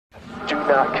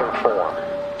not conform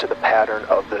to the pattern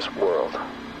of this world,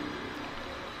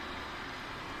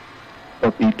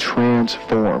 but be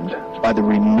transformed by the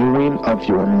renewing of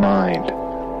your mind.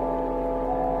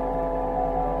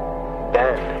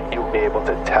 Then you'll be able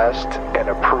to test and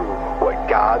approve what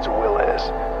God's will is.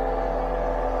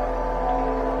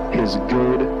 His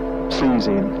good,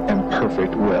 pleasing, and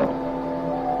perfect will.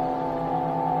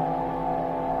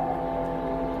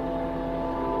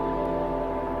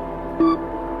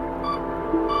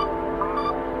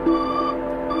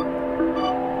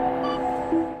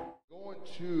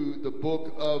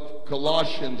 Book of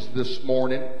Colossians this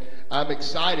morning. I'm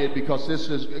excited because this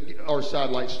is our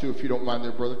sidelights too, if you don't mind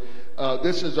there, brother.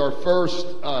 This is our first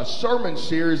sermon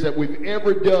series that we've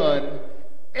ever done,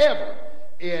 ever.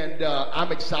 And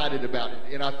I'm excited about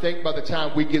it. And I think by the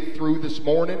time we get through this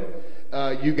morning,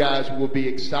 you guys will be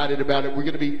excited about it. We're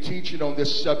going to be teaching on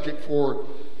this subject for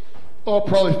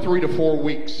probably 3 to 4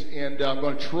 weeks. And I'm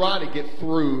going to try to get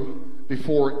through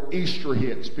before Easter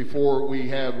hits, before we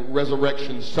have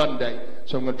Resurrection Sunday.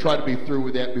 So I'm going to try to be through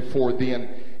with that before then,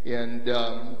 and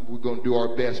we're going to do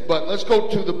our best. But let's go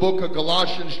to the book of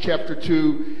Colossians chapter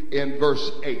 2 and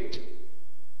verse 8.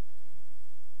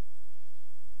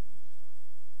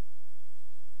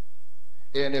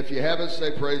 And if you haven't,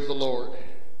 say praise the Lord.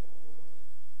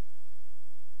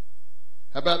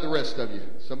 How about the rest of you?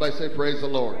 Somebody say praise the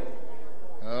Lord.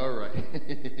 All right.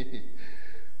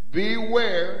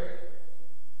 Beware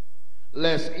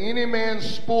lest any man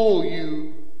spoil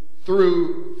you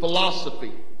through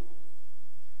philosophy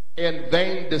and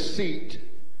vain deceit,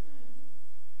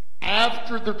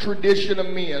 after the tradition of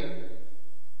men,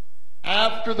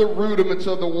 after the rudiments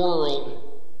of the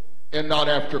world, and not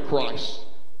after Christ.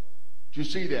 Did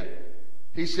you see that?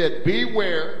 He said,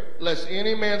 beware lest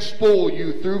any man spoil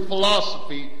you through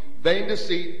philosophy, vain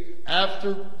deceit,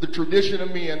 after the tradition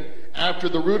of men, after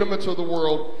the rudiments of the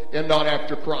world, and not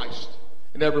after Christ.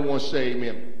 And everyone say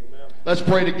amen. Amen. Let's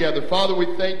pray together. Father,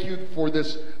 we thank you for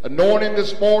this anointing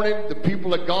this morning, the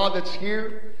people of God that's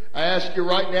here. I ask you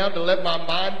right now to let my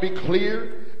mind be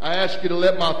clear. I ask you to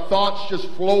let my thoughts just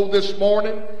flow this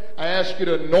morning. I ask you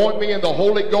to anoint me in the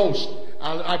Holy Ghost.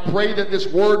 I pray that this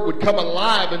word would come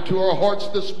alive into our hearts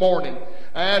this morning.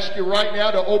 I ask you right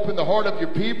now to open the heart of your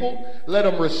people. Let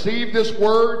them receive this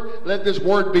word. Let this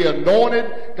word be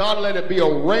anointed. God, let it be a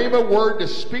rhema word to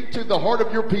speak to the heart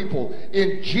of your people.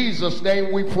 In Jesus'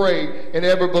 name we pray, and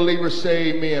every believer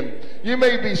say amen. You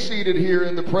may be seated here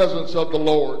in the presence of the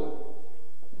Lord.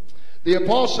 The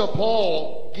Apostle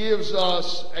Paul gives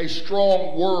us a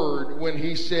strong word when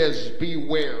he says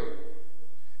beware.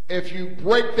 If you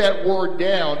break that word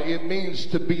down, it means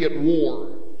to be at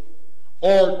war,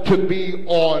 or to be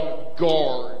on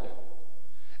guard.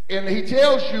 And he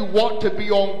tells you what to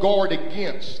be on guard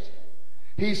against.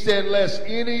 He said, lest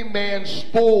any man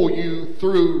spoil you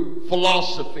through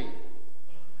philosophy.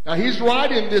 Now he's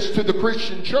writing this to the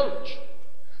Christian church,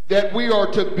 that we are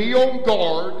to be on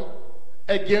guard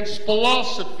against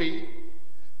philosophy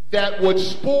that would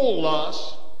spoil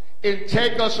us and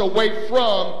take us away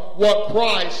from what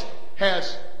Christ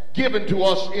has given to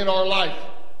us in our life.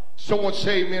 Someone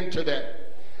say amen to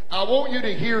that. I want you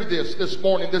to hear this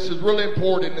morning. This is really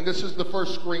important, and this is the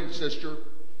first screen, sister.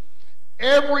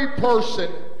 Every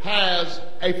person has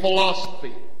a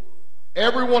philosophy.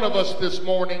 Every one of us this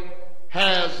morning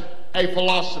has a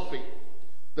philosophy.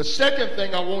 The second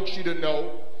thing I want you to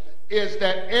know is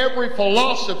that every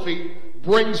philosophy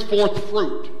brings forth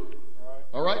fruit.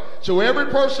 All right? So every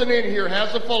person in here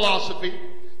has a philosophy.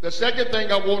 The second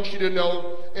thing I want you to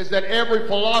know is that every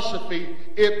philosophy,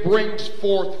 it brings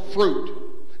forth fruit.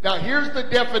 Now, here's the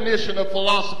definition of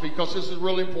philosophy, because this is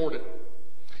really important.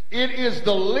 It is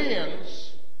the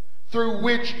lens through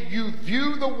which you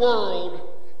view the world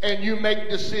and you make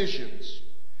decisions.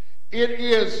 It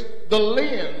is the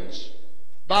lens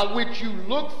by which you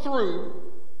look through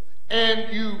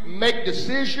and you make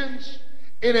decisions,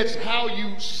 and it's how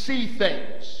you see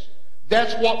things.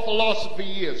 That's what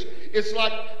philosophy is. It's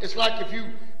like if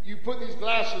you put these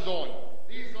glasses on.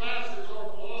 These glasses are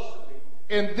philosophy.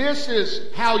 And this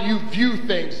is how you view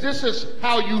things. This is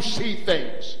how you see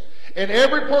things. And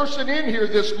every person in here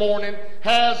this morning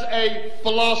has a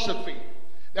philosophy.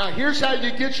 Now, here's how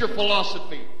you get your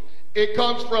philosophy. It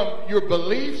comes from your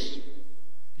beliefs,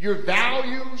 your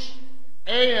values,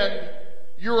 and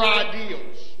your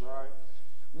ideals. Right.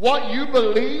 What you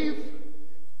believe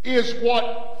is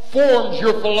what forms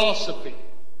your philosophy.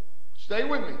 Stay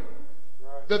with me.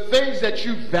 Right. The things that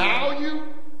you value,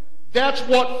 that's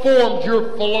what forms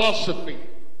your philosophy.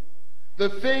 The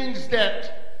things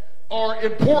that are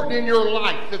important in your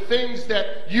life, the things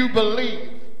that you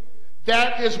believe,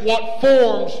 That is what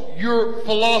forms your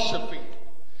philosophy.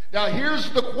 Now here's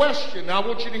the question. I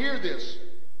want you to hear this.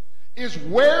 Is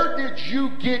where did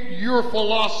you get your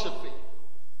philosophy?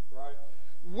 Right.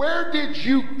 Where did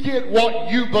you get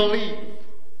what you believe?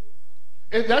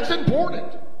 And that's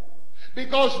important.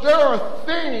 Because there are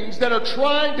things that are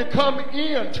trying to come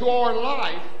into our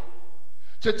life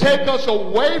to take us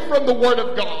away from the Word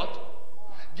of God,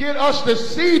 get us to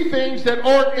see things that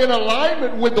aren't in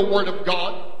alignment with the Word of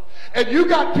God. And you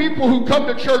got people who come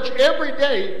to church every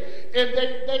day and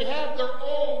they have their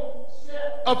own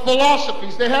set of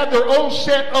philosophies. They have their own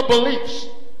set of beliefs.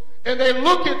 And they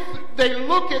look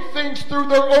at things through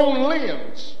their own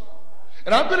lens.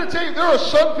 And I'm going to tell you, there are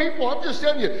some people, I'm just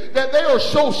telling you, that they are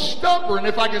so stubborn,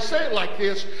 if I can say it like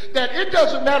this, that it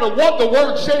doesn't matter what the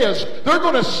Word says, they're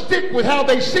going to stick with how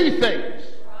they see things.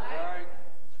 Right.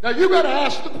 Now, you got to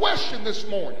ask the question this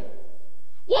morning.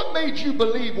 What made you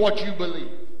believe what you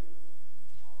believe?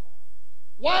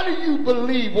 Why do you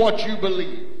believe what you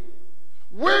believe?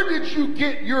 Where did you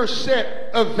get your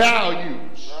set of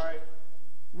values? Right.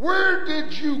 Where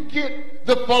did you get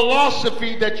the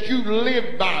philosophy that you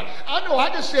live by? I know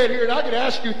I can sit here and I can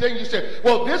ask you things. You say,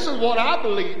 well, this is what I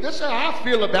believe. This is how I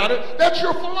feel about it. That's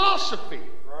your philosophy.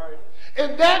 Right.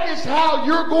 And that is how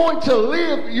you're going to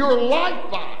live your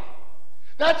life by.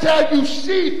 That's how you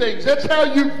see things. That's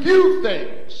how you view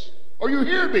things. Are you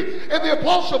hearing me? And the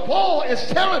Apostle Paul is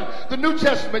telling the New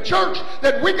Testament church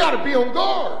that we got to be on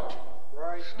guard.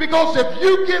 Right. Because if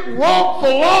you get wrong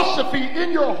philosophy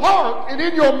in your heart and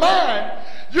in your mind,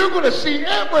 you're going to see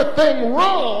everything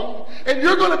wrong, and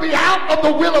you're going to be out of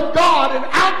the will of God and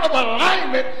out of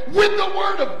alignment with the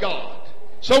Word of God.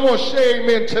 Someone say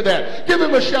amen to that. Give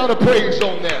him a shout of praise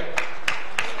on that.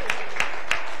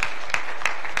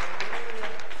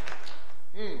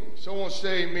 Someone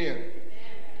say amen.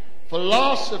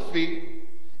 Philosophy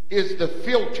is the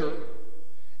filter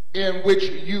in which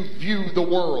you view the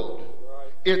world. Right.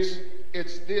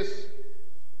 It's this.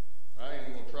 I ain't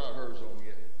even gonna try hers on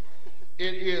yet.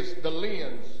 It is the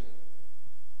lens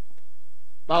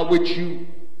by which you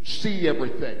see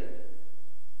everything.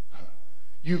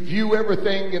 You view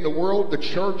everything in the world, the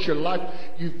church, your life.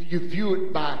 You view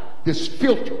it by this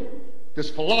filter, this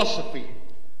philosophy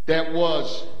that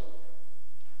was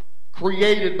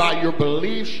created by your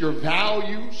beliefs, your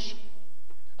values.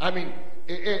 I mean,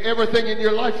 everything in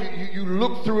your life, you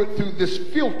look through it through this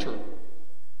filter.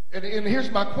 And here's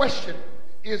my question,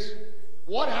 is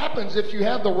what happens if you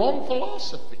have the wrong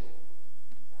philosophy?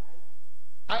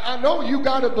 I know you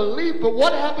got to believe, but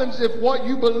what happens if what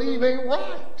you believe ain't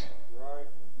right?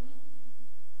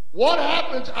 What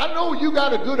happens? I know you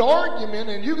got a good argument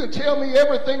and you can tell me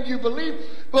everything you believe,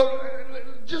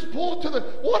 but just pull to the,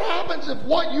 what happens if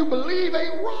what you believe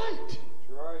ain't right?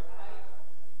 Right.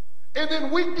 And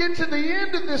then we get to the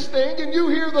end of this thing and you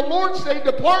hear the Lord say,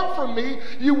 depart from me,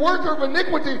 you worker of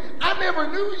iniquity. I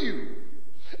never knew you.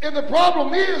 And the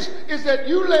problem is that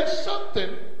you let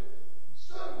somebody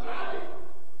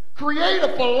create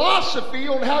a philosophy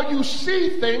on how you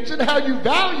see things and how you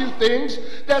value things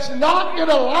that's not in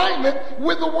alignment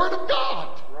with the Word of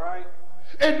God. Right.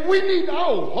 And we need,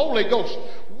 Holy Ghost.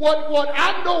 What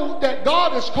I know that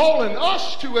God is calling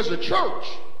us to as a church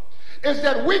is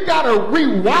that we got to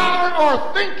rewire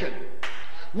our thinking.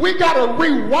 We got to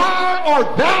rewire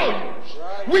our values.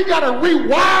 Right. We got to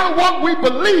rewire what we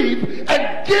believe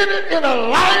and get it in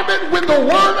alignment with the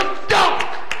Word of God.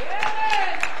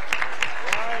 Yes.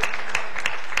 Right.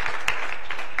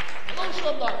 Hello,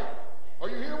 somebody. Are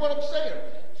you hearing what I'm saying?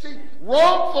 See,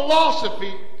 wrong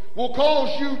philosophy will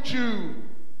cause you to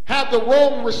have the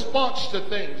wrong response to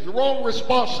things, the wrong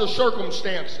response to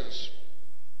circumstances.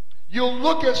 You'll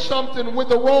look at something with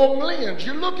the wrong lens.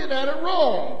 You're looking at it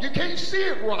wrong. You can't see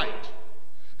it right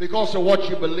because of what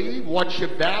you believe, what you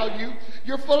value.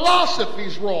 Your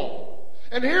philosophy's wrong.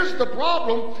 And here's the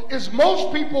problem, is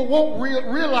most people won't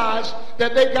realize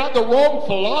that they got the wrong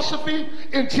philosophy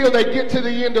until they get to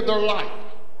the end of their life.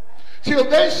 Till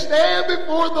they stand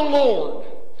before the Lord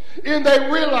and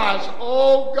they realize,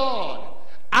 oh God,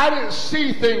 I didn't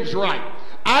see things right.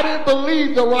 I didn't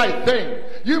believe the right thing.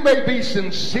 You may be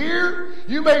sincere.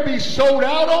 You may be sold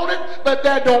out on it, but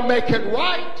that don't make it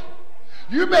right.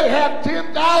 You may have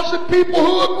 10,000 people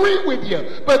who agree with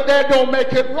you, but that don't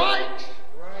make it right.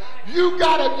 You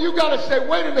gotta say,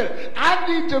 wait a minute. I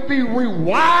need to be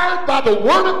rewired by the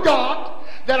Word of God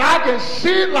that I can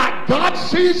see it like God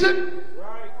sees it.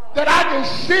 That I can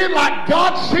see it like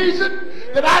God sees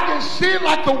it. That I can see it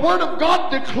like the Word of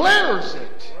God declares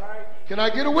it. Can I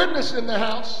get a witness in the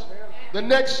house? The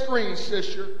next screen,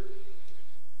 sister.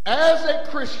 As a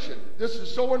Christian, this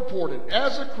is so important.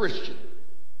 As a Christian,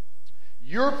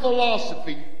 Your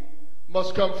philosophy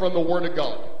must come from the Word of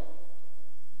God.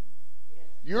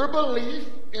 Your belief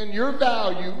and your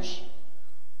values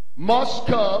must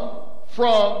come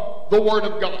from the Word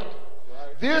of God.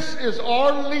 This is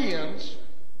our lens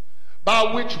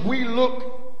by which we look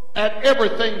at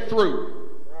everything through.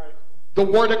 The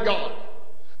Word of God.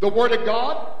 The Word of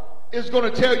God is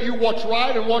going to tell you what's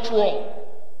right and what's wrong.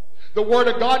 The Word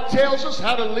of God tells us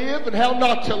how to live and how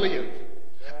not to live.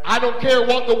 I don't care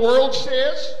what the world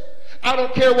says. I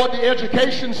don't care what the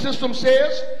education system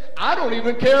says. I don't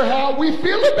even care how we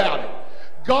feel about it.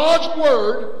 God's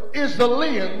Word is the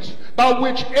lens by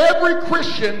which every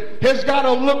Christian has got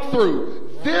to look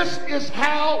through. This is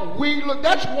how we look.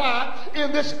 That's why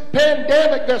in this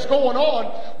pandemic that's going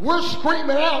on, we're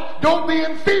screaming out, don't be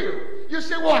in fear. You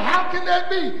say, well, how can that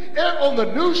be? On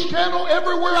the news channel,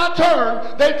 everywhere I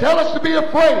turn, they tell us to be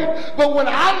afraid. But when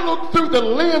I look through the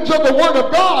lens of the Word of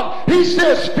God, He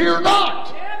says, fear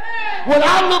not. When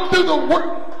I look through the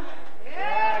Word,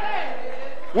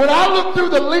 when I look through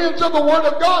the lens of the Word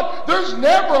of God, there's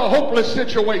never a hopeless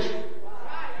situation.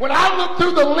 When I look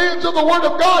through the lens of the Word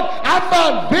of God, I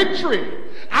find victory.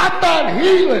 I find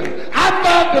healing. I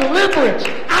find deliverance.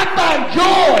 I find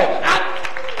joy.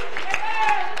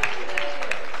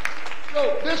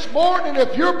 So this morning,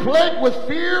 if you're plagued with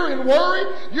fear and worry,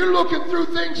 you're looking through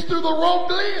things through the wrong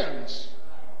lens.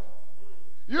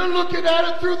 You're looking at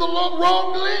it through the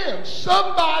wrong lens.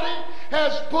 Somebody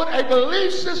has put a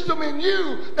belief system in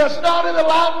you that's not in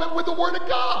alignment with the Word of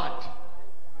God.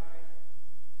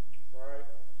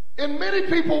 And many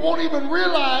people won't even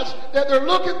realize that they're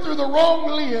looking through the wrong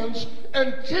lens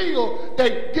until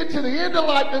they get to the end of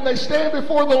life and they stand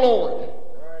before the Lord.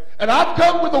 And I've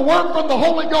come with a word from the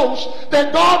Holy Ghost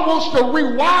that God wants to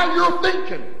rewire your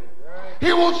thinking.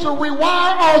 He wants to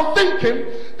rewire our thinking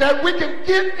that we can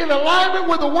get in alignment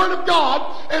with the Word of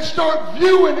God and start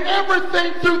viewing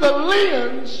everything through the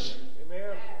lens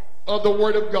of the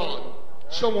Word of God.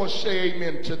 Someone say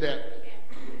amen to that.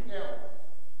 Now,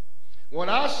 when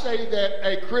I say that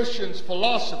a Christian's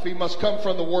philosophy must come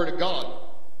from the Word of God,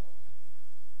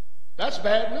 that's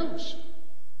bad news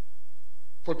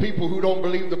for people who don't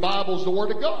believe the Bible is the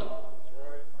Word of God.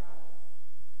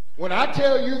 When I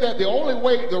tell you that the only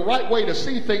way, the right way to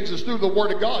see things is through the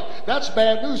Word of God, that's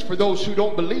bad news for those who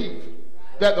don't believe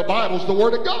that the Bible's the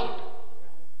Word of God.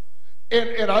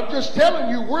 And I'm just telling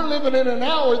you, we're living in an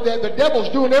hour that the devil's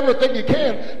doing everything he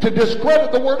can to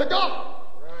discredit the Word of God.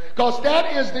 Because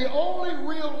that is the only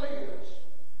real lens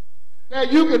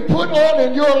that you can put on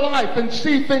in your life and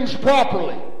see things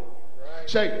properly.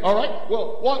 Say, all right,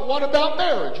 well, what about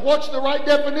marriage? What's the right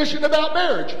definition about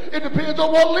marriage? It depends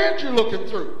on what lens you're looking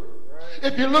through.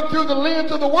 If you look through the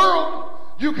lens of the world,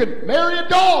 you can marry a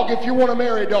dog if you want to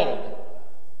marry a dog.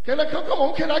 Come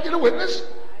on, can I get a witness?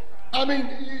 I mean,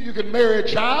 you can marry a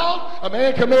child, a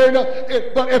man can marry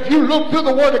another. But if you look through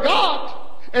the Word of God,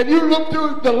 and you look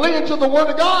through the lens of the Word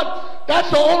of God, that's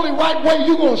the only right way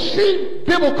you're going to see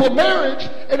biblical marriage,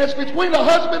 and it's between a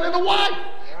husband and a wife.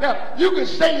 Now, you can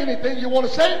say anything you want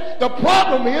to say. The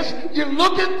problem is you're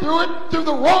looking through it through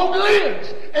the wrong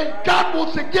lens. And God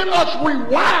wants to get us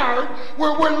rewired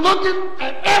where we're looking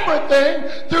at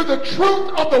everything through the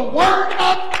truth of the Word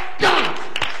of God.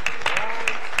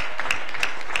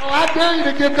 Oh, I dare you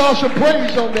to give God some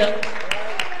praise on that.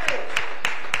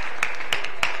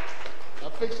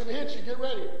 I'm fixing to hit you. Get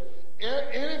ready.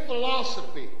 Any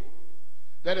philosophy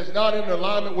that is not in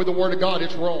alignment with the Word of God,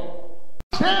 it's wrong.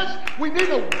 Says we need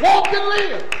to walk and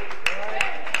live.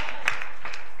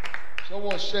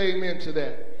 Someone say amen to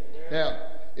that. Now,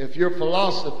 if your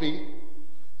philosophy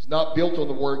is not built on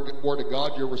the Word of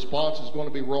God, your response is going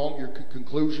to be wrong. Your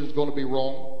conclusion is going to be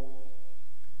wrong.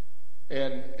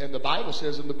 And the Bible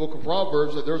says in the book of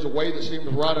Proverbs that there's a way that seems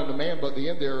right unto man, but the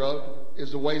end thereof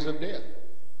is the ways of death.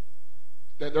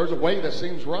 That there's a way that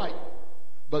seems right,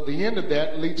 but the end of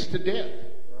that leads to death.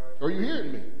 Are you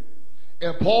hearing me?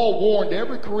 And Paul warned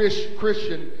every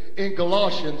Christian in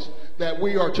Colossians that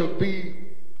we are to be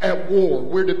at war.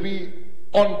 We're to be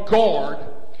on guard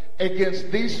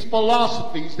against these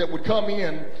philosophies that would come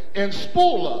in and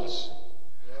spoil us.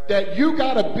 That you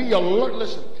got to be alert.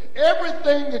 Listen,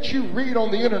 everything that you read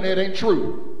on the internet ain't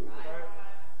true.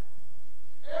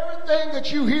 Everything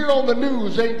that you hear on the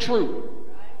news ain't true.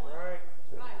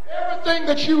 Everything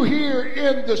that you hear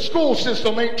in the school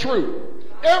system ain't true.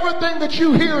 Everything that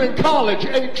you hear in college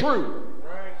ain't true.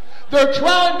 They're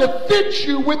trying to fit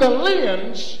you with a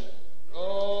lens.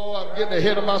 Oh, I'm getting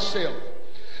ahead of myself.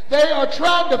 They are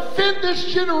trying to fit this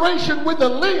generation with a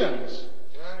lens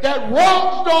that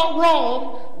wrong's not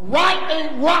wrong, right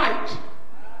ain't right.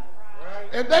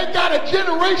 And they got a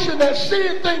generation that's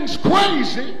seeing things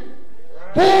crazy.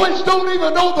 Boys don't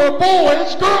even know they're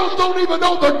boys. Girls don't even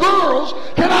know they're girls.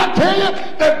 Can I tell you,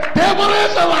 the devil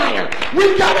is a liar.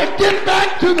 We got to get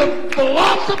back to the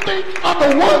philosophy of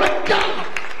the Word of God.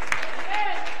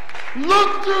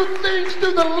 Look through things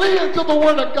through the lens of the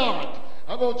Word of God.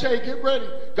 I'm going to tell you, get ready.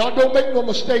 God don't make no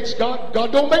mistakes. God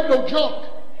don't make no junk.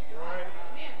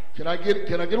 Can I get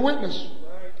a witness?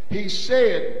 He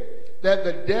said that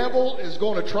the devil is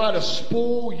going to try to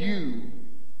spoil you.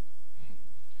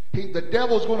 The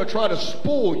devil's going to try to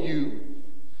spoil you.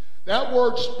 That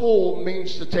word spoil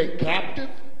means to take captive.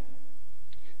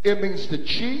 It means to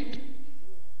cheat.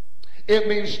 It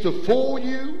means to fool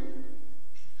you.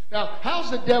 Now,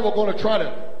 how's the devil going to try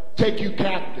to take you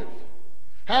captive?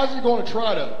 How's he going to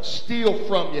try to steal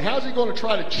from you? How's he going to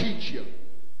try to cheat you?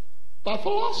 By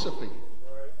philosophy.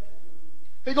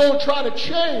 He's going to try to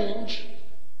change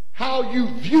how you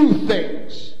view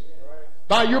things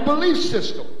by your belief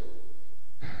system,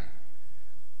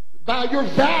 by your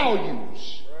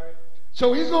values.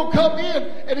 So he's going to come in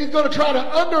and he's going to try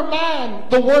to undermine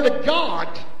the Word of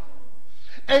God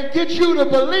and get you to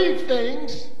believe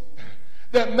things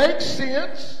that make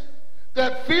sense,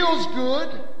 that feels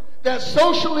good, that's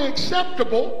socially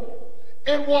acceptable.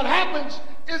 And what happens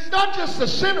is not just the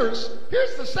sinners.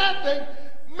 Here's the sad thing.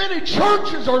 Many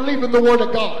churches are leaving the Word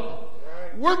of God.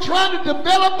 We're trying to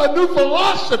develop a new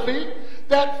philosophy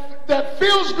that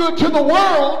feels good to the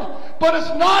world, but it's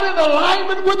not in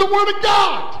alignment with the Word of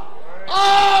God.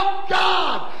 Oh,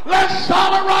 God, let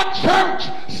Solid Rock Church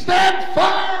stand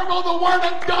firm on the Word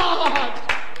of God.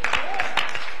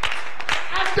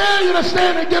 I dare you to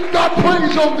stand and give God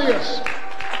praise on this.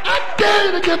 I dare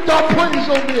you to give God praise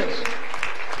on this.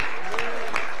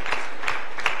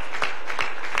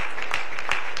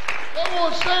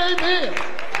 Everyone say amen.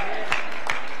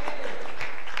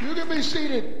 You can be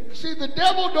seated. See, the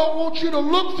devil don't want you to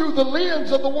look through the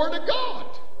lens of the Word of God.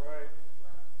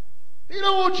 He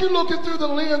don't want you looking through the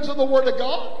lens of the Word of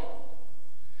God.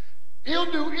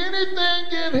 He'll do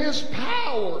anything in his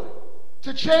power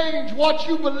to change what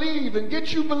you believe and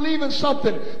get you believing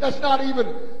something that's not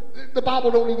even, the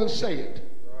Bible don't even say it.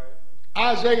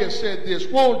 Isaiah said this,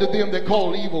 woe to them that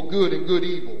call evil good and good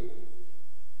evil,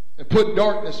 and put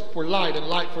darkness for light and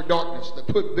light for darkness, that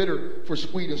put bitter for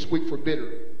sweet and sweet for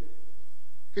bitter.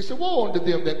 He said, woe unto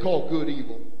them that call good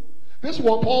evil. This is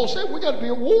what Paul said. We got to be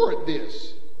at war at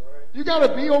this. You got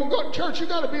to be on guard. Church, you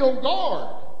got to be on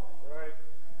guard.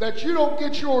 That you don't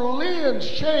get your lens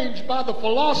changed by the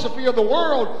philosophy of the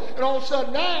world, and all of a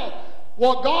sudden now,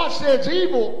 what God says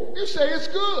evil, you say it's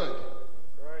good.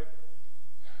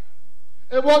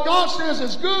 And what God says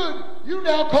is good, you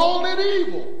now call it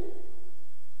evil.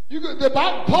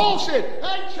 Paul said,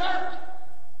 hey church,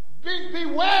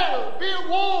 beware, be at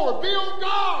war, be on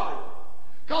guard.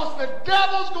 Because the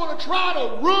devil's going to try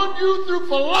to run you through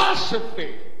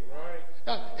philosophy.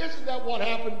 Now, isn't that what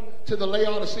happened to the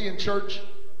Laodicean church?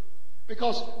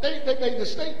 Because they made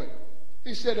this statement.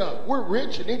 He said, we're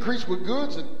rich and increase with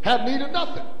goods and have need of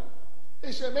nothing.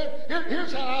 He said, man,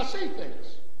 here's how I see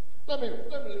things. Let me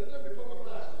put my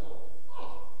glasses on.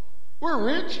 Oh, we're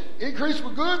rich, increase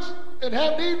with goods, and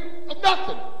have need of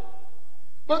nothing.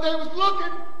 But they was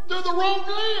looking through the wrong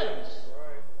lens.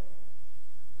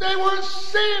 They weren't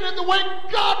seeing it the way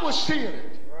God was seeing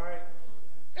it.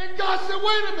 And God said,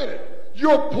 wait a minute.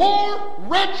 You're poor,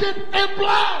 wretched, and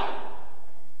blind.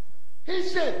 He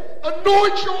said,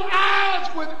 anoint your eyes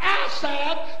with eye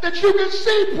salve that you can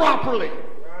see properly.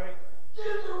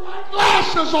 Get the right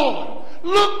glasses on.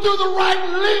 Look through the right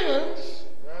lens.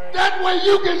 That way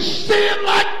you can see it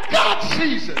like God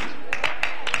sees it.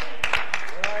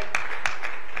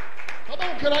 Come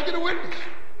on, can I get a witness?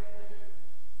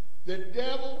 The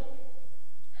devil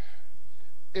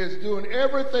is doing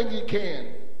everything he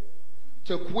can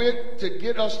to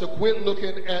get us to quit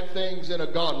looking at things in a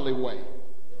godly way.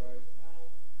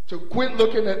 To quit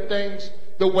looking at things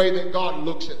the way that God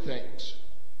looks at things.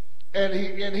 And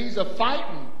he's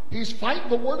fighting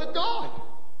the Word of God.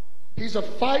 He's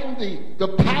fighting the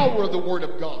power of the Word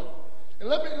of God. And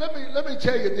let me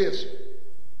tell you this.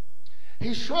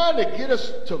 He's trying to get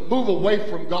us to move away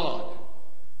from God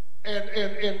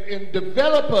and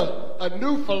develop a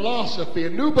new philosophy, a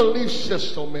new belief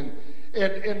system. And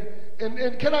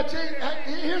can I tell you,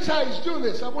 here's how he's doing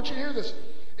this. I want you to hear this.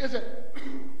 Is that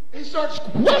he starts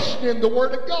questioning the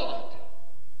Word of God.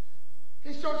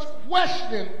 He starts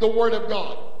questioning the Word of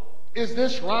God. Is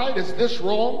this right? Is this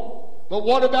wrong? But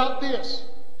what about this?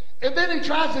 And then he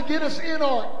tries to get us in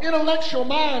our intellectual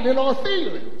mind, in our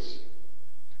feelings.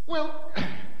 Well,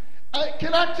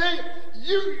 can I tell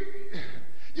you,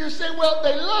 You say, well,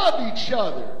 they love each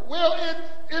other. Well,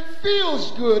 it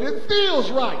feels good. It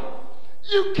feels right.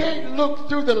 You can't look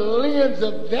through the lens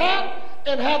of that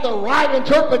and have the right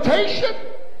interpretation.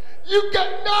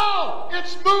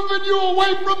 It's moving you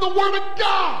away from the Word of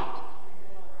God.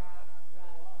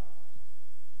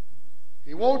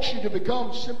 He wants you to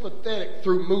become sympathetic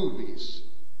through movies.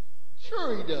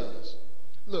 Sure he does.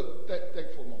 Look,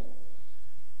 think for a moment.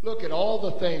 Look at all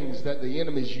the things that the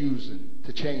enemy's using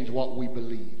to change what we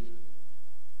believe.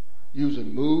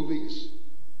 Using movies,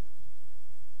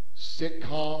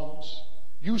 sitcoms.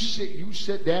 You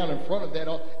sit down in front of that.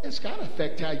 It's got to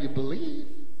affect how you believe.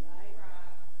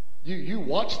 You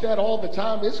watch that all the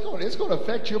time. It's going to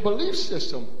affect your belief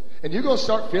system. And you're going to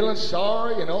start feeling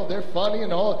sorry and they're funny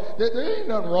and all. There ain't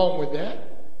nothing wrong with that.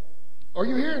 Are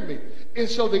you hearing me? And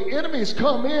so the enemy's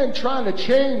come in trying to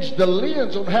change the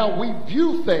lens on how we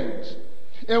view things.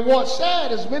 And what's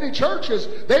sad is many churches,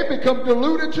 they become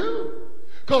deluded too.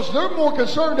 Because they're more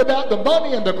concerned about the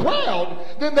money and the crowd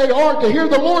than they are to hear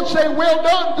the Lord say, well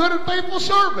done, good and faithful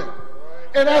servant.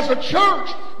 And as a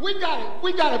church, we got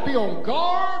to be on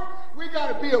guard. We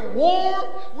got to be at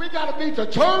war. We got to be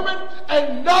determined.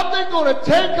 And nothing going to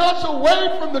take us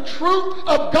away from the truth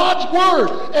of God's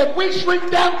word. If we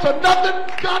shrink down to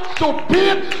nothing, God so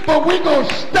bid, but we're going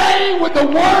to stay with the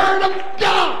word of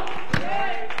God.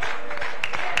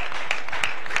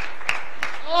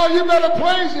 Oh, you better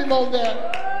praise him on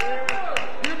that.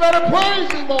 You better praise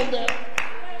him on that.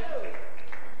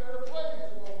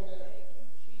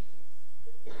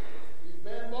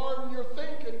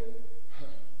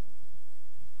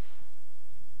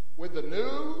 With the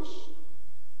news,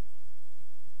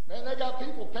 man, they got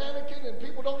people panicking and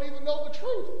people don't even know the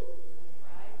truth.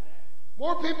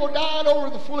 More people dying over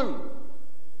the flu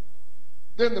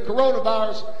than the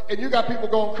coronavirus, and you got people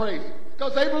going crazy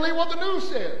because they believe what the news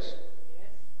says.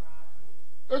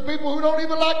 There's people who don't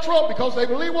even like Trump because they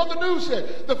believe what the news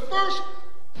says. The first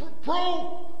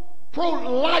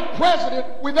pro-life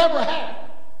president we've ever had.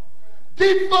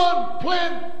 Defund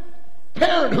Planned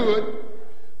Parenthood.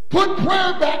 Put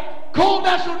prayer back. Call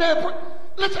national day.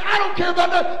 Listen, I don't care about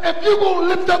that. If you're going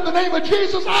to lift up the name of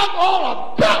Jesus, I'm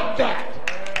all about that.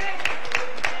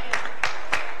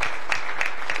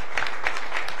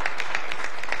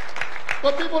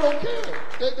 But people don't care.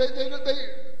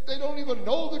 They don't even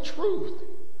know the truth.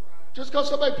 Just because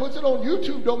somebody puts it on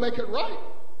YouTube don't make it right.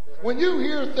 When you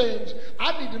hear things,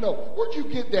 I need to know, where'd you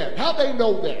get that? How'd they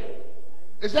know that?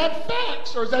 Is that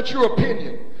facts or is that your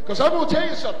opinion? Because I'm going to tell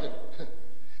you something.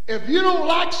 If you don't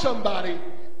like somebody,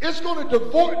 it's going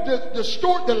to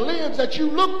distort the lens that you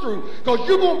look through because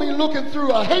you're going to be looking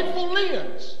through a hateful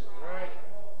lens.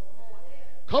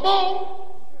 Come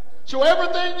on. So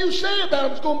everything you say about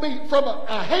them is going to be from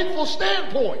a hateful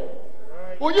standpoint.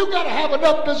 Well, you got to have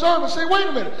enough discernment and say, wait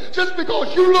a minute, just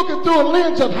because you're looking through a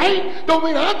lens of hate don't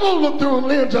mean I'm going to look through a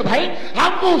lens of hate.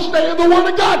 I'm going to stay in the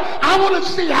Word of God. I want to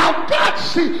see how God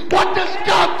sees. What does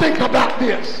God think about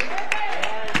this?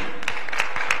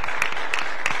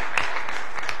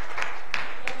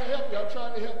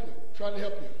 Trying to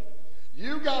help you.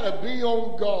 You got to be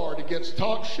on guard against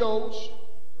talk shows.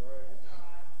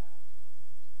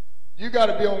 You got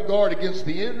to be on guard against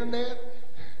the internet.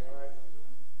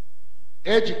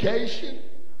 Education.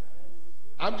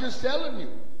 I'm just telling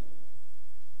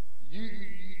you.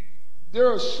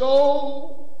 There is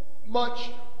so much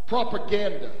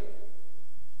propaganda.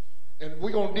 And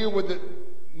we're going to deal with it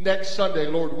next Sunday,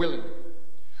 Lord willing.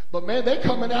 But man, they're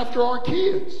coming after our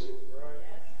kids.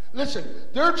 Listen,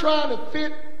 they're trying to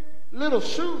fit little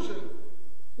Susan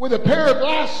with a pair of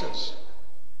glasses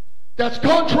that's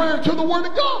contrary to the Word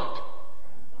of God.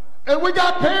 And we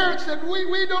got parents that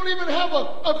we don't even have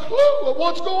a clue of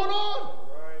what's going on.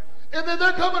 And then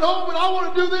they're coming home and I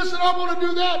want to do this and I want to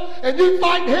do that. And you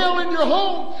fight hell in your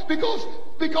home because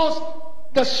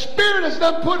the Spirit has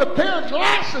done put a pair of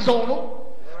glasses on them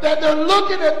that they're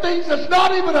looking at things that's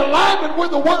not even alignment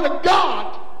with the Word of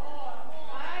God.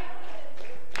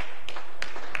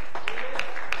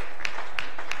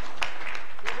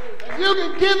 You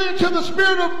can give into the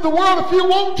spirit of the world if you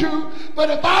want to, but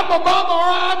if I'm a mama or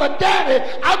I'm a daddy,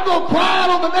 I'm going to cry out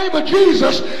on the name of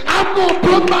Jesus. I'm going to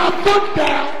put my foot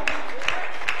down.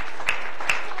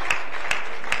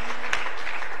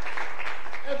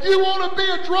 If you want to be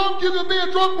a drunk, you can be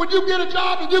a drunk when you get a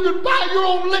job and you can buy your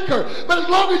own liquor. But as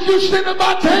long as you sit at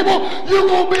my table, you're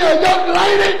going to be a young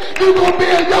lady, you're going to be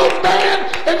a young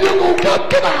man, and you're going to come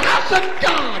to the house of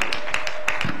God.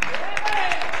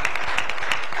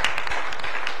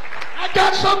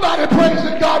 Got somebody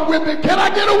praising God with me. Can I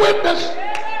get a witness?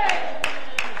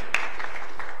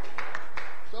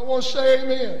 Someone say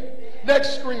amen.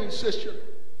 Next screen, sister.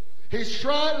 He's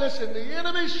trying, listen, the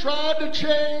enemy's trying to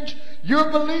change your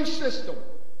belief system.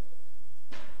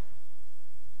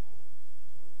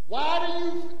 Why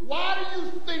do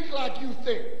you think like you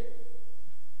think?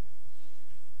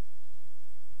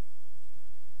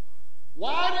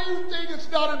 Why do you think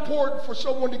it's not important for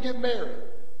someone to get married?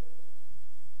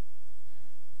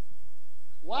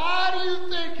 Why do you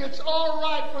think it's all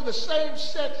right for the same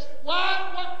sex?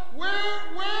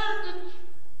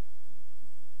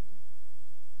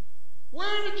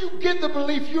 Where did you get the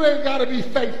belief you ain't got to be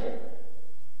faithful?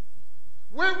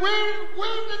 Where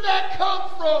did that come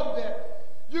from that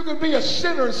you can be a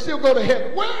sinner and still go to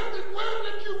heaven? Where did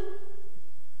you,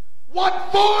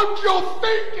 what formed your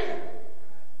thinking?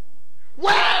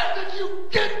 Where did you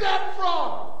get that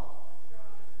from?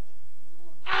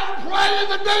 I pray in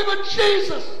the name of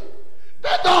Jesus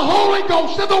that the Holy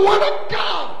Ghost and the Word of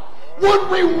God would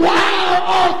rewire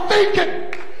our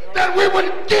thinking, that we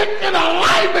would get in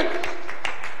alignment.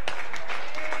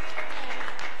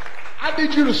 I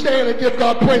need you to stand and give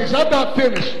God praise. I'm not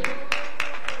finished.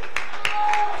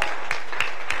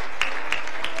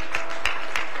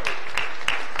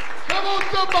 Come on,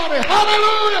 somebody.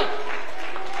 Hallelujah.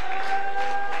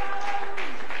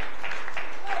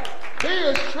 He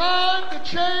is trying to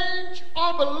change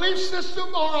our belief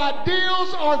system, our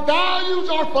ideals, our values,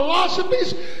 our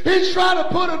philosophies. He's trying to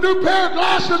put a new pair of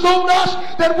glasses on us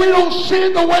that we don't see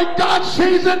it the way God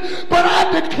sees it. But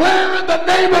I declare in the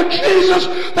name of Jesus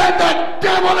that the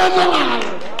devil is a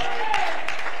liar.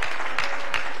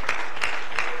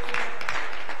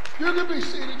 You can be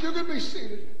seated. You can be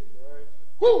seated.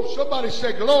 Woo, somebody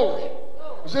say glory.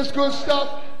 Is this good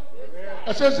stuff?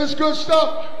 I said, is this good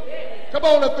stuff? Come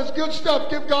on, if it's good stuff,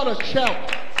 give God a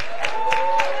shout.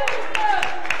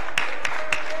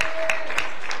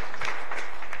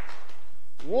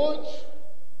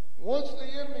 Once the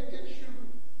enemy gets you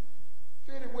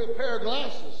fitted with a pair of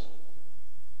glasses,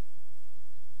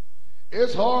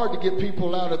 it's hard to get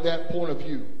people out of that point of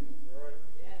view.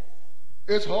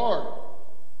 It's hard.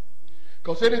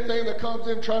 Because anything that comes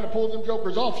in trying to pull them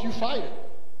jokers off, you fight it.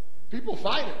 People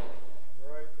fight it.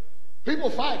 People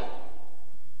fight it.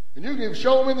 And you can even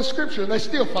show them in the scripture and they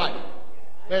still fight it.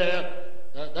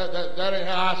 That ain't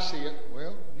how I see it.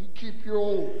 Well, you keep your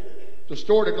old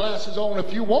distorted glasses on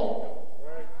if you want.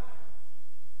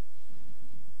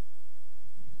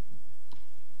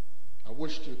 I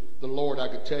wish to the Lord I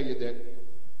could tell you that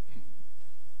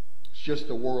it's just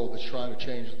the world that's trying to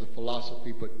change the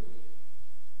philosophy, but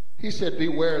he said,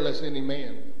 beware lest any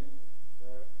man.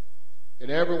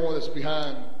 And everyone that's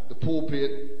behind the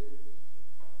pulpit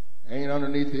ain't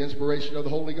underneath the inspiration of the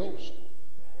Holy Ghost.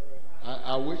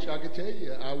 I wish I could tell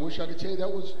you. I wish I could tell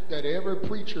you that every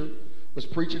preacher was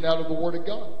preaching out of the Word of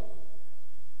God.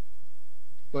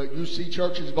 But you see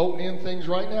churches voting in things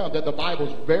right now that the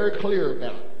Bible's very clear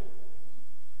about.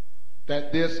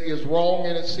 That this is wrong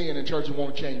and it's sin, and churches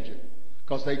won't change it.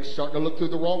 Because they're starting to look through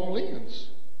the wrong lens.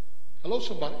 Hello,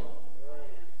 somebody.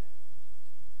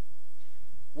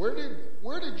 Where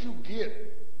did you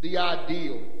get the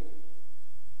ideal?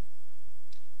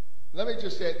 Let me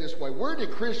just say it this way. Where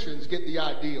did Christians get the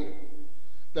ideal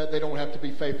that they don't have to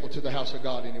be faithful to the house of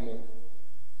God anymore?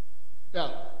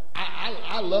 Now,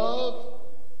 I love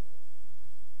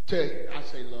to, I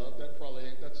say love,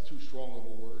 that's too strong of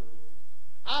a word.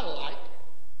 I like,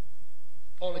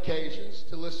 on occasions,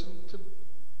 to listen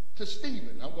to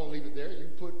Stephen. I'm going to leave it there. You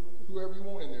can put whoever you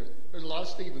want in there. There's a lot of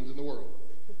Stephens in the world.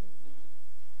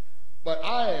 But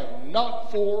I am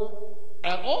not for,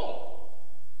 at all,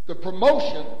 the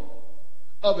promotion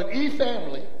of an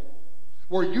E-family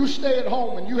where you stay at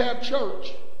home and you have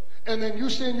church and then you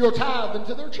send your tithe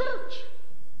into their church.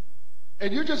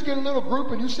 And you just get a little group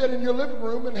and you sit in your living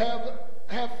room and have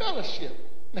fellowship.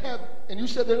 And you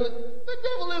said, the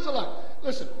devil is a lie.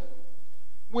 Listen,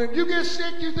 when you get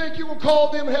sick, you think you will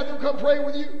call them and have them come pray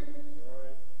with you?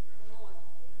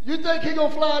 You think he's going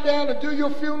to fly down and do your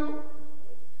funeral?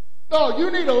 No,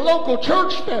 you need a local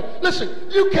church family.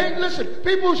 Listen, you can't listen.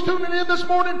 People who's tuning in this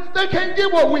morning, they can't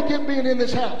get what we get being in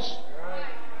this house.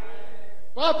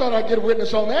 Well, I thought I'd get a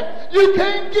witness on that. You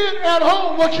can't get at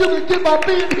home what you can get by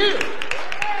being here.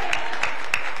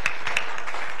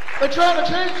 They're trying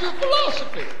to change the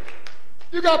philosophy.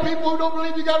 You got people who don't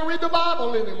believe you got to read the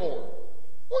Bible anymore.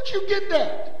 Where'd you get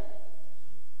that?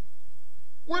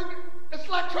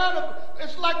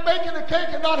 It's like baking a cake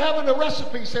and not having a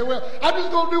recipe. Say, well, I'm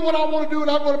just going to do what I want to do and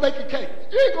I'm going to bake a cake.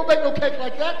 You ain't going to make no cake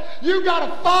like that. You got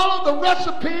to follow the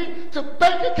recipe to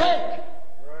bake a cake.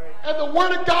 And the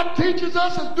Word of God teaches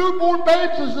us as newborn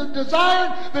babes is the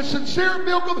desire, the sincere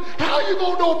milk of. How are you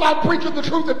going to know if I'm preaching the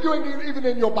truth if you ain't even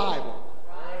in your Bible?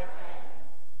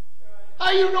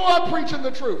 How do you know I'm preaching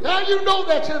the truth? How do you know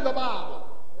that's in the Bible?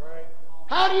 Right.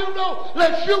 How do you know?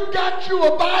 Unless you got you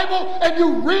a Bible and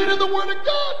you read in the Word of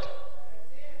God.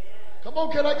 Come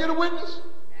on, can I get a witness?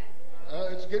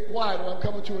 It's get quiet or I'm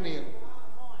coming to an end.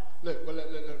 Let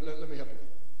me help you.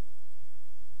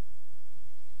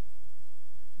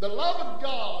 The love of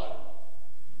God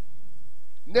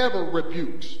never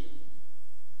rebukes.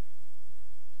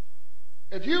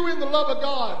 If you're in the love of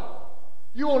God,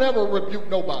 you won't ever rebuke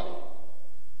nobody.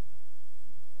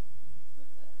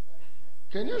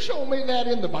 Can you show me that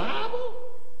in the Bible?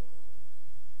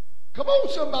 Come on,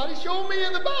 somebody, show me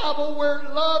in the Bible where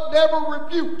love never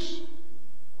rebukes.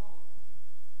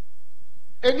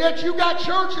 And yet you got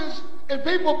churches and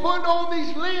people putting on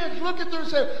these lenses, look at them and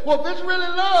say, well, if this really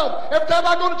love, every time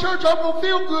I go to church, I'm going to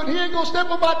feel good. He ain't going to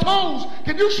step on my toes.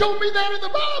 Can you show me that in the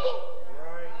Bible?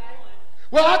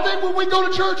 Well, I think when we go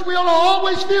to church, we ought to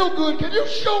always feel good. Can you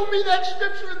show me that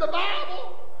scripture in the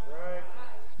Bible? Right.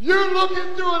 You're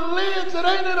looking through a lens that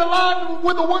ain't in alignment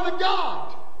with the Word of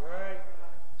God. Right.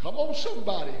 Come on,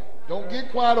 somebody. Don't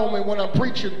get quiet on me when I'm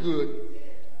preaching good.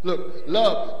 Look,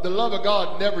 the love of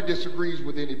God never disagrees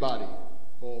with anybody.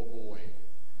 Oh, boy.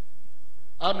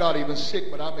 I'm not even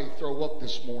sick, but I may throw up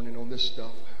this morning on this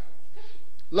stuff.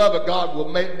 Love of God will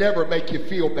never make you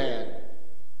feel bad.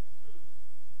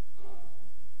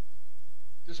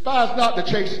 Despise not the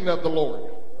chastening of the Lord.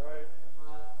 Right.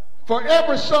 For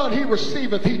every son he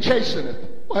receiveth, he chasteneth.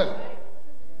 Well,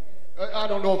 I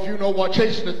don't know if you know what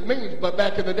chasteneth means, but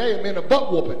back in the day it meant a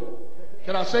butt whooping.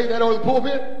 Can I say that over the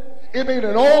pulpit? It means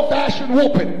an old-fashioned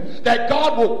whooping that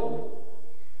God will.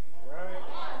 Right.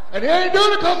 And he ain't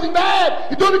doing it because he's mad.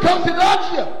 He's doing it because he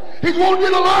loves you. He's wanting you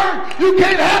to learn. You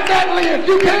can't have that lens.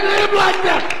 You can't live like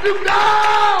that. You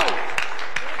know.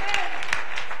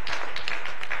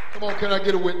 Come on, can I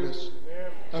get a witness?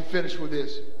 I'm finished with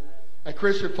this. A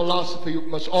Christian philosophy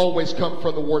must always come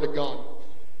from the Word of God.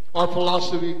 Our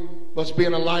philosophy must be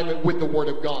in alignment with the Word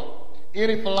of God.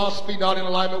 Any philosophy not in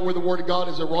alignment with the Word of God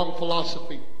is a wrong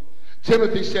philosophy.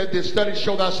 Timothy said this, study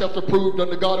show thyself approved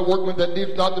unto God, a workman that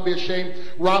needs not to be ashamed,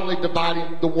 rightly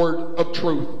dividing the word of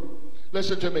truth.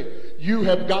 Listen to me. You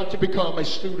have got to become a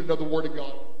student of the Word of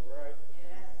God. Right.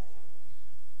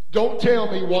 Don't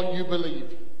tell me what you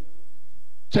believe.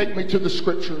 Take me to the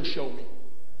Scripture and show me.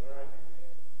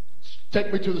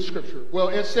 Take me to the Scripture. Well,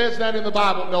 it says that in the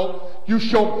Bible. No, you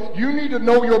show me. You need to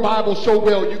know your Bible so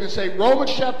well. You can say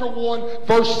Romans chapter 1,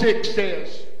 verse 6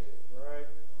 says. Right.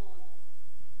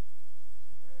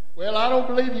 Well, I don't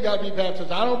believe you got to be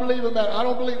baptized. I don't believe in that. I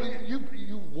don't believe you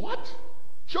what?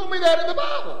 Show me that in the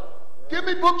Bible. Give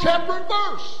me book, chapter, and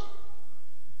verse.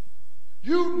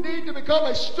 You need to become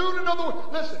a student of the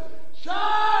Word. Listen, church,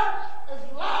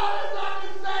 as loud as I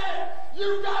can say it,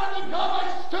 you got to become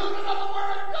a student of the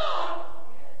Word of God.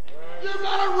 Right. You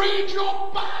got to read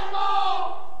your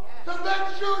Bible to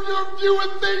make sure you're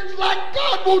viewing things like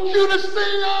God wants you to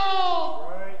see them.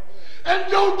 Right.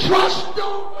 And don't trust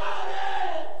nobody.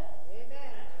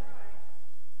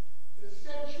 To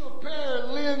set you a pair of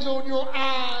lens on your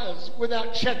eyes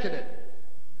without checking it.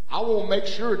 I want to make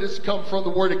sure this comes from the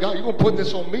Word of God. You're going to put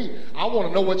this on me. I want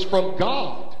to know it's from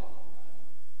God.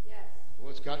 Yes. Well,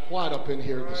 it's got quiet up in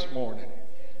here this morning.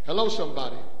 Hello,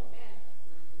 somebody.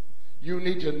 You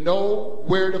need to know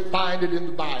where to find it in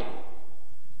the Bible.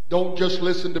 Don't just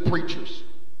listen to preachers.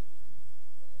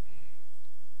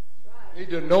 You need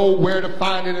to know where to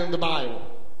find it in the Bible.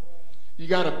 You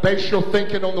got to base your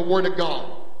thinking on the Word of God.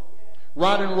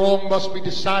 Right and wrong must be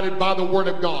decided by the Word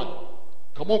of God.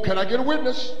 Come on, can I get a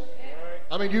witness?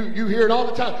 I mean, you hear it all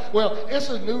the time. Well, it's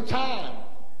a new time.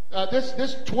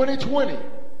 This 2020,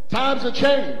 times have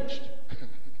changed.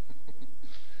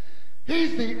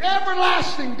 He's the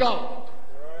everlasting God.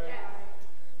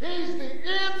 He's the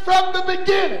end from the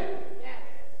beginning.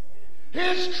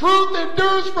 His truth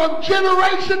endures from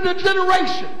generation to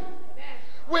generation.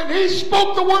 When he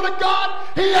spoke the Word of God,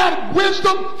 he had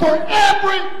wisdom for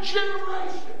every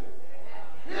generation.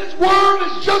 His Word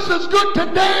is just as good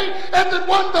today as it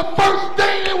was the first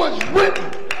day it was written.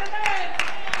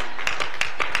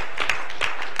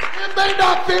 It may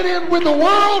not fit in with the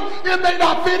world. It may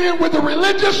not fit in with the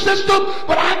religious system.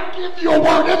 But I give you a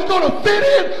word. It's going to fit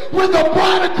in with the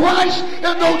bride of Christ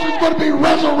and those who's going to be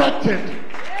resurrected.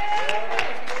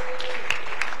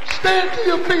 Stand to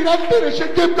your feet. I'm finished.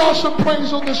 And give God some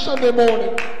praise on this Sunday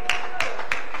morning.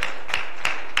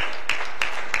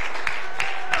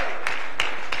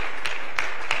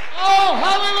 Oh,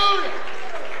 hallelujah.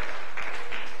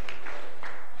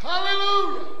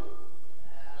 Hallelujah.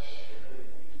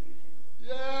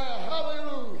 Yeah,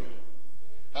 hallelujah.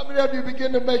 How many of you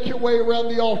begin to make your way around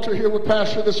the altar here with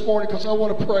Pastor this morning? Because I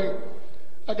want to pray.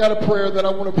 I got a prayer that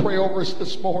I want to pray over us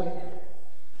this morning.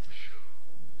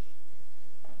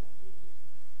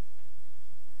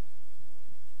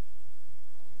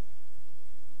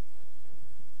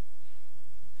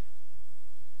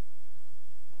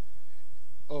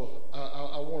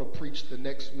 I want to preach the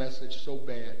next message so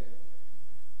bad.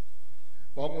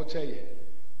 But I'm going to tell you,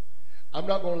 I'm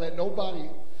not going to let nobody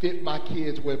fit my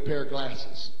kids with a pair of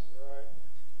glasses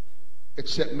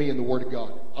except me and the Word of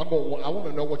God. I want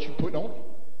to know what you're putting on.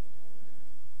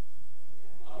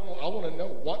 I want to know,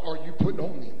 what are you putting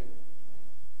on them?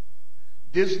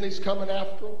 Disney's coming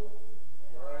after them.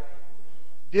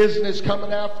 Disney's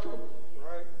coming after them.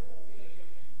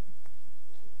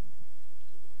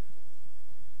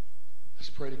 Let's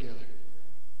pray together.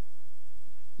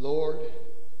 Lord,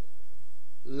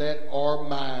 let our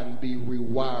mind be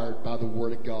rewired by the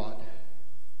Word of God.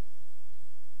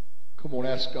 Come on,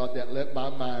 ask God that. Let my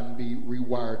mind be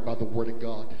rewired by the Word of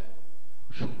God.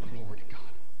 Oh, glory to God.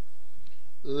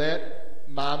 Let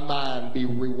my mind be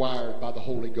rewired by the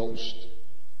Holy Ghost.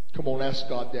 Come on, ask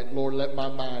God that. Lord, let my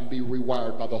mind be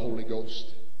rewired by the Holy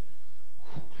Ghost.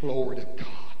 Oh, glory to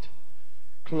God.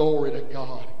 Glory to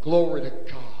God. Glory to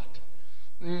God.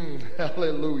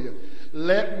 Hallelujah.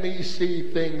 Let me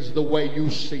see things the way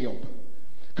you see them.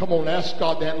 Come on, ask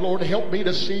God that. Lord, help me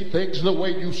to see things the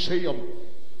way you see them.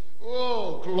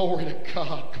 Oh, glory to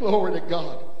God. Glory to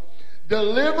God.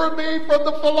 Deliver me from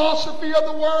the philosophy of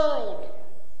the world.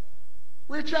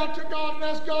 Reach out to God and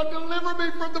ask God, deliver me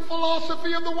from the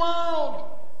philosophy of the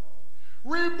world.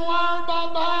 Rewire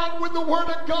my mind with the Word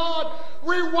of God.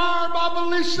 Rewire my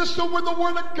belief system with the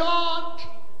Word of God.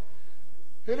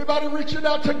 Anybody reaching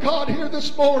out to God here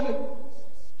this morning?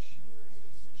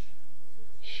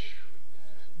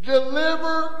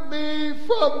 Deliver me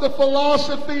from the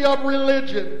philosophy of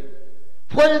religion.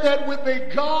 Pray that with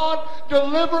me. God,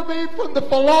 deliver me from the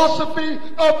philosophy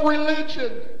of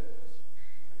religion.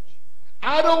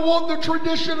 I don't want the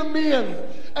tradition of men,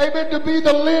 amen, to be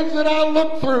the lens that I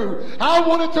look through. I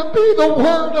want it to be the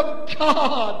Word of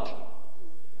God.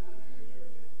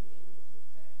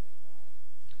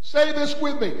 Say this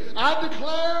with me. I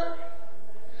declare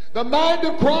the mind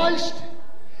of Christ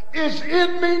is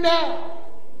in me now.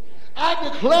 I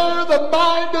declare the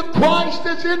mind of Christ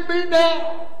is in me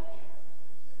now.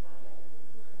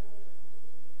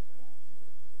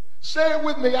 Say it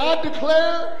with me. I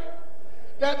declare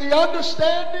that the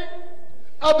understanding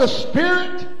of the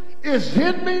Spirit is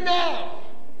in me now.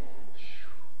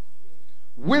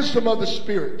 Wisdom of the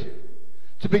Spirit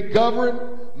to be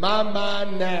govern my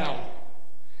mind now.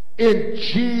 In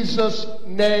Jesus'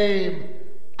 name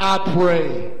I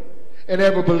pray. And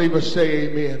every believer say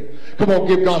amen. Come on,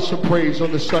 give God some praise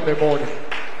on this Sunday morning.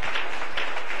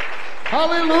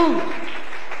 Hallelujah.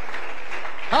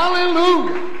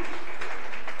 Hallelujah.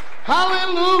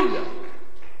 Hallelujah.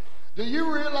 Do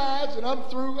you realize, and I'm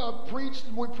through, I've preached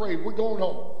and we prayed, we're going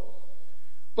home.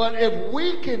 But if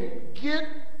we can get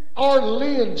our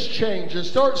lens changed and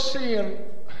start seeing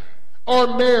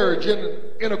our marriage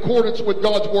in accordance with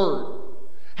God's Word.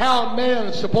 How a man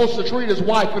is supposed to treat his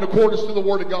wife in accordance to the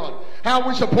Word of God. How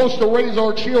we're supposed to raise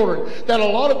our children. That a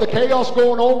lot of the chaos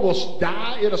going on will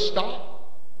die, it'll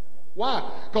stop. Why?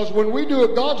 Because when we do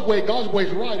it God's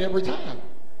way's right every time.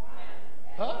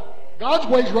 Huh? God's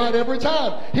way's right every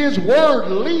time. His Word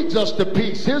leads us to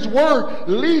peace. His Word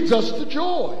leads us to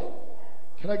joy.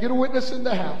 Can I get a witness in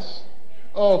the house?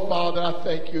 Oh, Father, I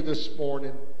thank you this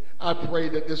morning. I pray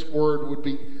that this Word would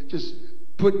be just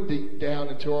put deep down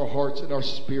into our hearts and our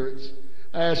spirits.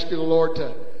 I ask you, Lord,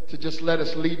 to just let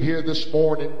us leave here this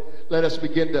morning. Let us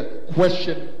begin to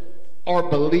question our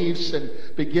beliefs and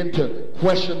begin to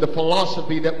question the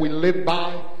philosophy that we live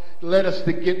by. Let us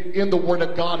to get in the Word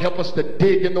of God. Help us to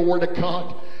dig in the Word of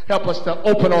God. Help us to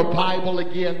open our Bible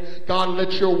again. God,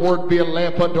 let your Word be a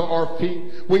lamp unto our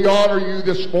feet. We honor you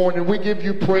this morning. We give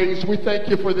you praise. We thank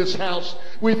you for this house.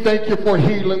 We thank you for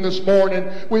healing this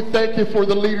morning. We thank you for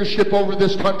the leadership over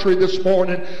this country this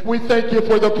morning. We thank you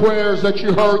for the prayers that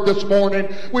you heard this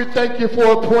morning. We thank you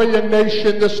for a praying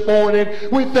nation this morning.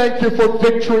 We thank you for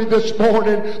victory this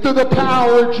morning through the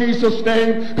power of Jesus'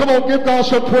 name. Come on, give God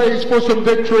some praise for some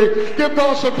victory. Give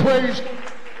God some praise